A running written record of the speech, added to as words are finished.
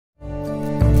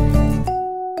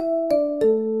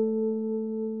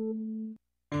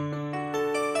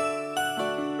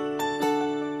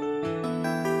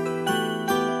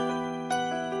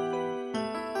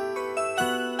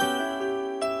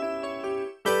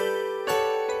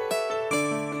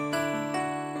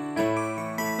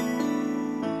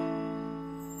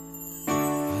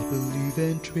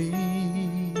in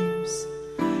dreams,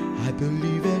 I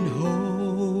believe in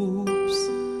hopes,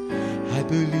 I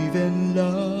believe in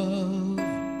love,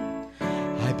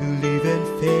 I believe in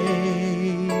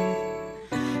faith,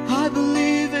 I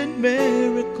believe in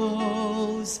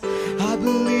miracles, I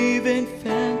believe in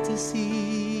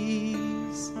fantasies.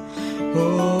 Oh,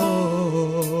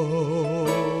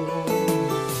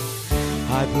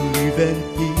 I believe in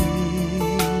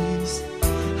peace,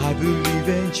 I believe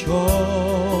in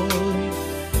joy,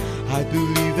 I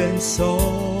believe in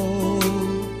soul,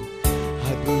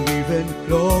 I believe in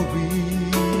glory,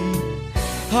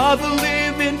 I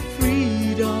believe in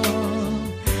freedom,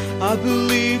 I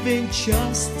believe in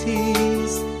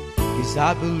justice, 'cause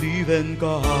I believe in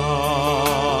God.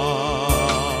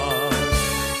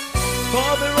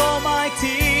 Father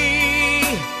Almighty,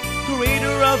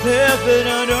 creator of heaven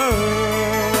and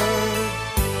earth,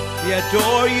 we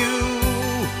adore you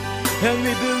and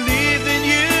we believe in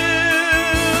you.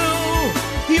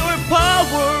 Your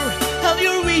power and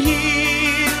your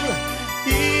will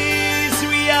is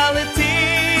reality.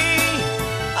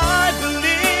 I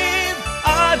believe,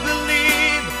 I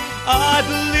believe, I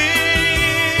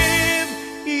believe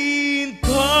in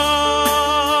God.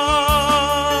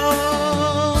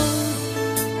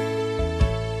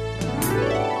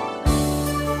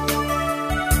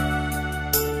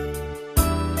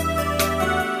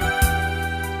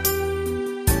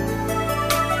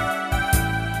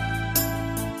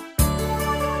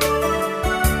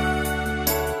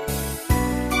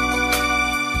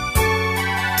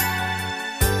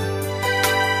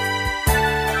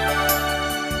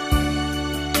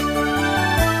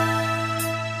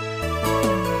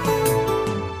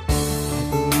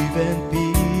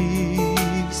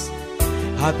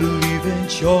 I believe in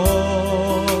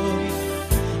joy,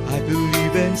 I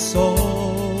believe in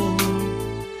soul,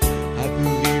 I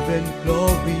believe in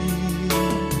glory,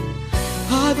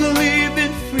 I believe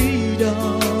in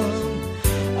freedom,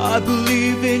 I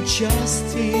believe in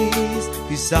justice,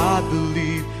 'cause I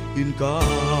believe in God.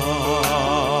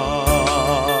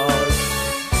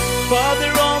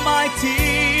 Father Almighty,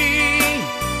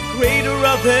 creator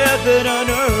of heaven and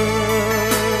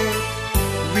earth,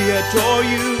 we adore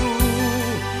you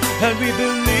and we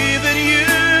believe in you.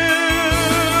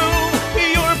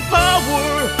 Your power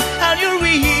and your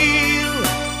will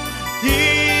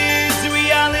is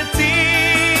reality.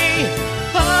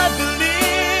 I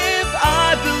believe, I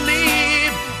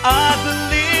believe, I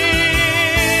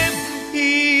believe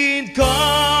in God.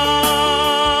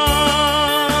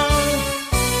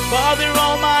 Father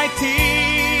Almighty,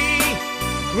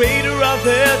 creator of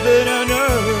heaven and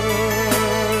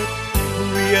earth,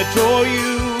 we adore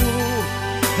you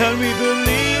and we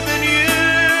believe